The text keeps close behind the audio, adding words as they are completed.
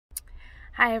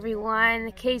Hi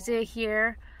everyone, Keza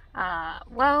here. I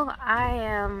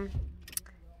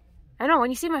know when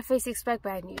you see my face you expect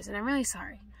bad news, and I'm really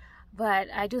sorry. But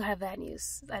I do have bad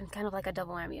news, and kind of like a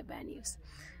double whammy of bad news.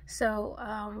 So,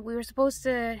 we were supposed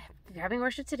to be having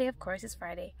worship today, of course, it's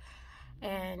Friday.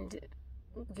 And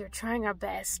we're trying our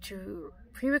best to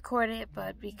pre-record it,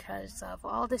 but because of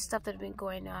all this stuff that has been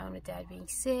going on with Dad being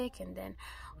sick, and then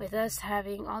with us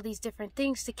having all these different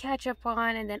things to catch up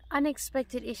on, and then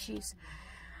unexpected issues,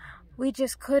 we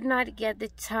just could not get the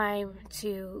time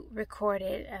to record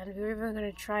it. And we were even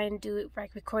going to try and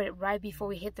record it right before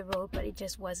we hit the road, but it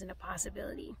just wasn't a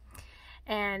possibility.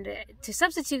 And to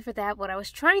substitute for that, what I was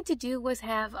trying to do was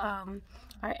have our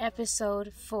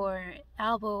episode for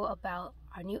Albo about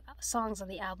our new songs on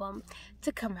the album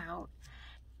to come out.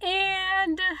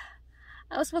 And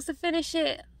I was supposed to finish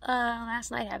it last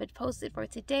night, have it posted for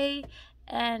today.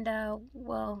 And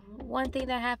one thing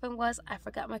that happened was I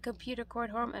forgot my computer cord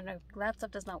home, and my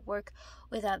laptop does not work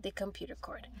without the computer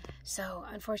cord. So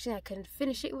unfortunately I couldn't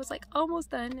finish it. It was like almost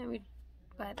done,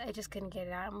 but I just couldn't get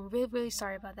it out. I'm really, really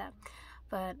sorry about that.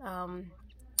 But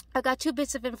I've got 2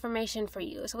 bits of information for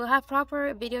you. So we'll have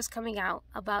proper videos coming out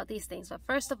about these things. But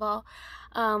first of all,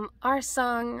 our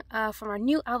song from our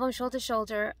new album, Shoulder to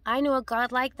Shoulder, I Know a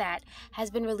God Like That, has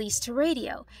been released to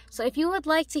radio. So if you would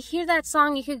like to hear that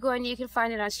song, you could go and you can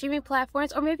find it on streaming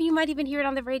platforms, or maybe you might even hear it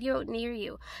on the radio near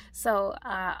you. So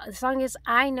the song is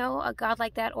I Know a God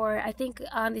Like That, or I think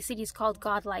on the CD is called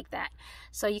God Like That.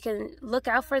 So you can look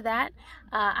out for that.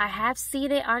 I have seen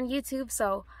it on YouTube,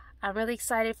 so I'm really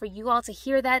excited for you all to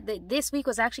hear that. This week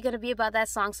was actually going to be about that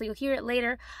song, so you'll hear it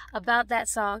later about that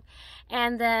song.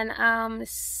 And then,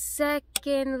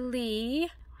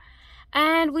 secondly,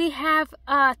 and we have,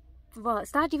 well,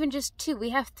 it's not even just 2.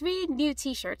 We have 3 new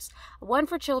t-shirts, 1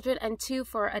 for children and 2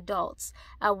 for adults.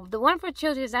 The one for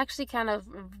children is actually kind of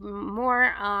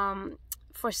more,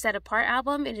 for Set Apart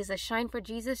album. It is a Shine for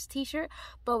Jesus t-shirt,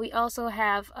 but we also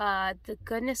have The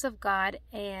Goodness of God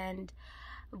and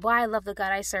Why I Love the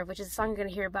God I Serve, which is a song you're going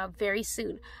to hear about very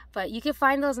soon. But you can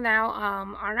find those now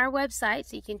on our website,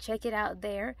 so you can check it out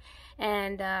there.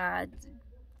 And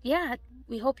yeah,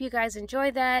 we hope you guys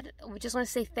enjoy that. We just want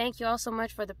to say thank you all so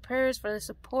much for the prayers, for the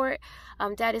support.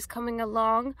 Dad is coming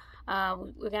along.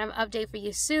 We're going to have an update for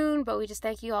you soon, but we just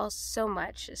thank you all so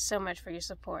much for your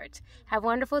support. Have a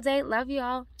wonderful day. Love you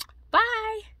all. Bye!